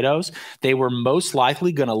 500 widows. They were most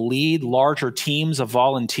likely going to lead larger teams of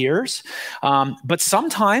volunteers. But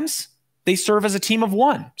sometimes they serve as a team of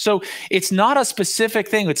 1. So it's not a specific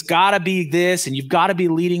thing. It's got to be this, and you've got to be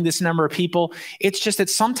leading this number of people. It's just that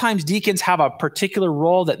sometimes deacons have a particular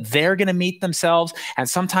role that they're going to meet themselves, and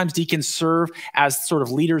sometimes deacons serve as sort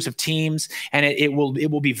of leaders of teams, and it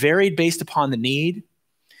will be varied based upon the need.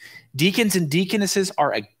 Deacons and deaconesses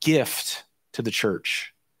are a gift to the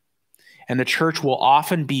church, and the church will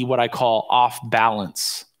often be what I call off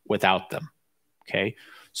balance without them. Okay,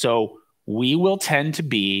 so we will tend to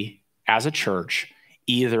be, as a church,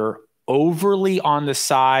 either overly on the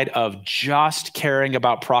side of just caring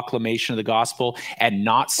about proclamation of the gospel and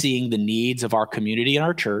not seeing the needs of our community and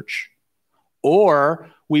our church, or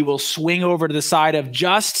we will swing over to the side of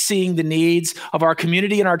just seeing the needs of our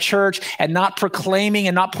community and our church and not proclaiming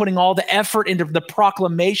and not putting all the effort into the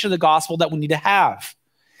proclamation of the gospel that we need to have.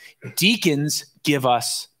 Deacons give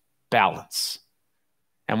us balance.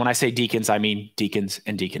 And when I say deacons, I mean deacons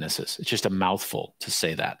and deaconesses. It's just a mouthful to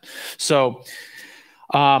say that. So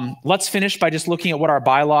let's finish by just looking at what our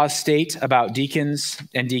bylaws state about deacons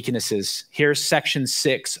and deaconesses. Here's section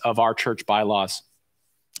 6 of our church bylaws.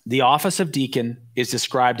 The office of deacon is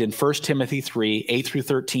described in 1 Timothy 3, 8 through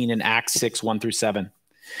 13, and Acts 6, 1 through 7.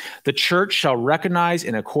 The church shall recognize,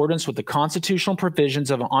 in accordance with the constitutional provisions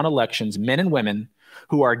on elections, men and women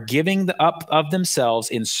who are giving up of themselves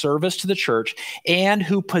in service to the church and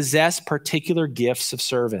who possess particular gifts of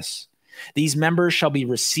service. These members shall be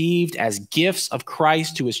received as gifts of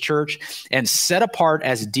Christ to his church and set apart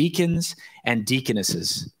as deacons and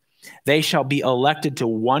deaconesses. They shall be elected to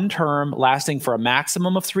one term lasting for a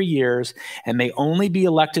maximum of 3 years and may only be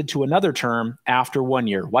elected to another term after 1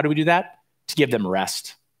 year. Why do we do that? To give them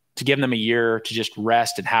rest, to give them a year to just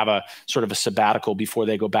rest and have a sort of a sabbatical before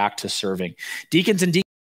they go back to serving. Deacons and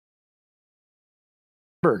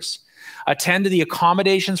deaconesses attend to the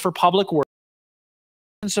accommodations for public work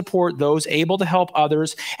and support those able to help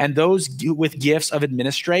others and those with gifts of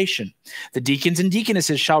administration. The deacons and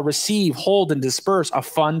deaconesses shall receive, hold, and disperse a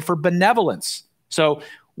fund for benevolence. So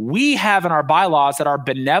we have in our bylaws that our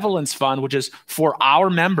benevolence fund, which is for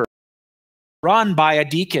our members, run by a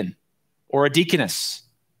deacon or a deaconess.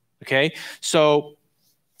 Okay, so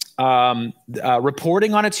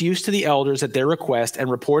reporting on its use to the elders at their request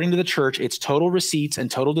and reporting to the church its total receipts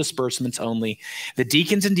and total disbursements only. The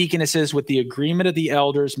deacons and deaconesses, with the agreement of the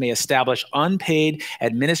elders, may establish unpaid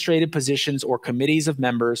administrative positions or committees of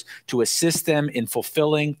members to assist them in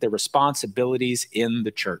fulfilling their responsibilities in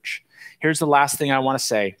the church. Here's the last thing I want to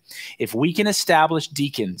say. If we can establish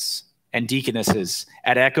deacons and deaconesses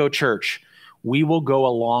at Echo Church, we will go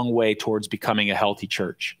a long way towards becoming a healthy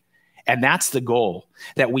church. And that's the goal,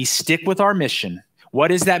 that we stick with our mission.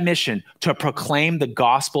 What is that mission? To proclaim the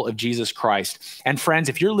gospel of Jesus Christ. And friends,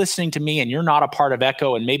 if you're listening to me and you're not a part of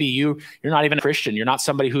Echo, and maybe you're not even a Christian, you're not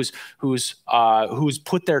somebody who's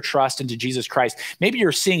put their trust into Jesus Christ. Maybe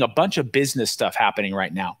you're seeing a bunch of business stuff happening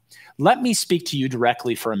right now. Let me speak to you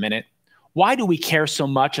directly for a minute. Why do we care so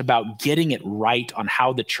much about getting it right on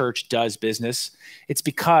how the church does business? It's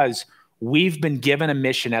because We've been given a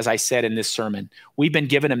mission, as I said in this sermon. We've been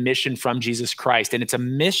given a mission from Jesus Christ, and it's a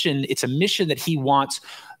mission that he wants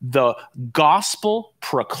the gospel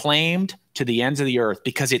proclaimed to the ends of the earth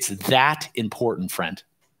because it's that important, friend.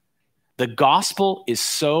 The gospel is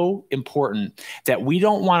so important that we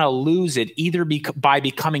don't want to lose it either by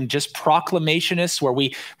becoming just proclamationists where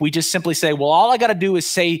we just simply say, well, all I got to do is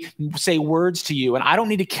say words to you, and I don't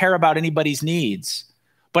need to care about anybody's needs.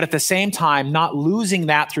 But at the same time, not losing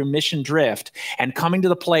that through mission drift and coming to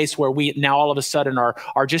the place where we now all of a sudden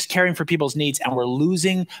are just caring for people's needs, and we're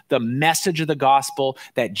losing the message of the gospel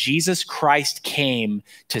that Jesus Christ came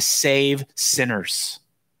to save sinners.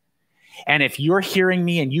 And if you're hearing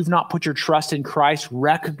me and you've not put your trust in Christ,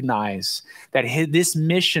 recognize that this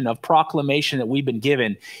mission of proclamation that we've been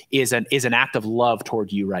given is an act of love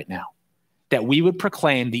toward you right now. That we would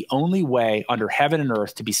proclaim the only way under heaven and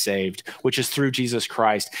earth to be saved, which is through Jesus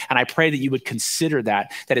Christ. And I pray that you would consider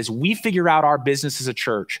that as we figure out our business as a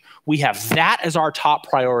church, we have that as our top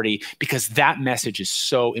priority because that message is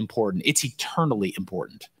so important. It's eternally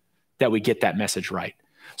important that we get that message right.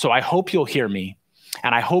 So I hope you'll hear me.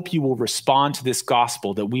 And I hope you will respond to this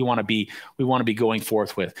gospel that we want to be going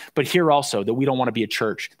forth with. But here also that we don't want to be a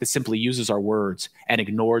church that simply uses our words and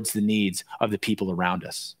ignores the needs of the people around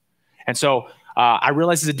us. And so I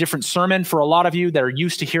realize it's a different sermon for a lot of you that are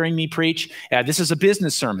used to hearing me preach. This is a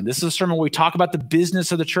business sermon. This is a sermon where we talk about the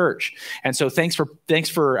business of the church. And so thanks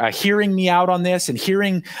for hearing me out on this and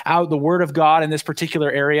hearing out the word of God in this particular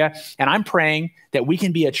area. And I'm praying that we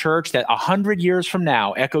can be a church that 100 years from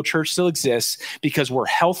now, Echo Church still exists because we're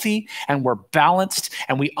healthy and we're balanced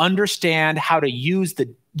and we understand how to use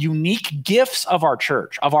the unique gifts of our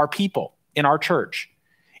church, of our people in our church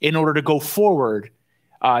in order to go forward.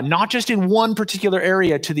 Not just in one particular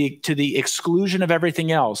area to the exclusion of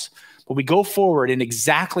everything else, but we go forward in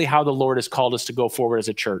exactly how the Lord has called us to go forward as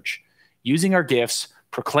a church, using our gifts,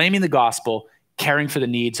 proclaiming the gospel, caring for the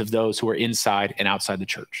needs of those who are inside and outside the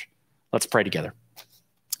church. Let's pray together.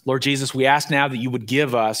 Lord Jesus, we ask now that you would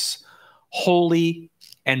give us holy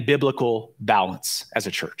and biblical balance as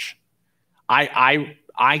a church.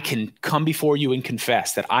 I can come before you and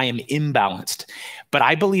confess that I am imbalanced, but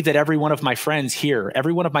I believe that every one of my friends here,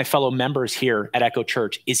 every one of my fellow members here at Echo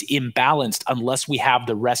Church is imbalanced unless we have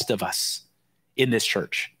the rest of us in this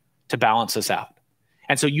church to balance us out.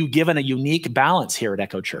 And so you've given a unique balance here at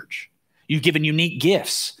Echo Church. You've given unique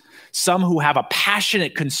gifts, some who have a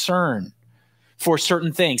passionate concern for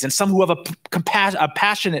certain things and some who have a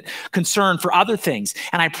passionate concern for other things.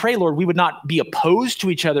 And I pray, Lord, we would not be opposed to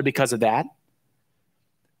each other because of that,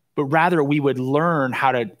 but rather we would learn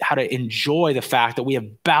how to enjoy the fact that we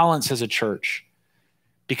have balance as a church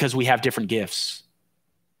because we have different gifts.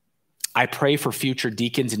 I pray for future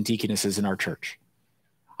deacons and deaconesses in our church.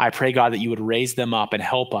 I pray, God, that you would raise them up and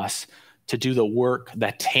help us to do the work,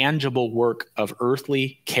 the tangible work of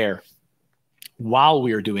earthly care while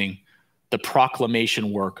we are doing the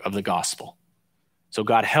proclamation work of the gospel. So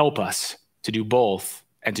God, help us to do both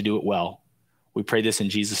and to do it well. We pray this in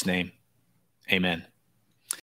Jesus' name. Amen.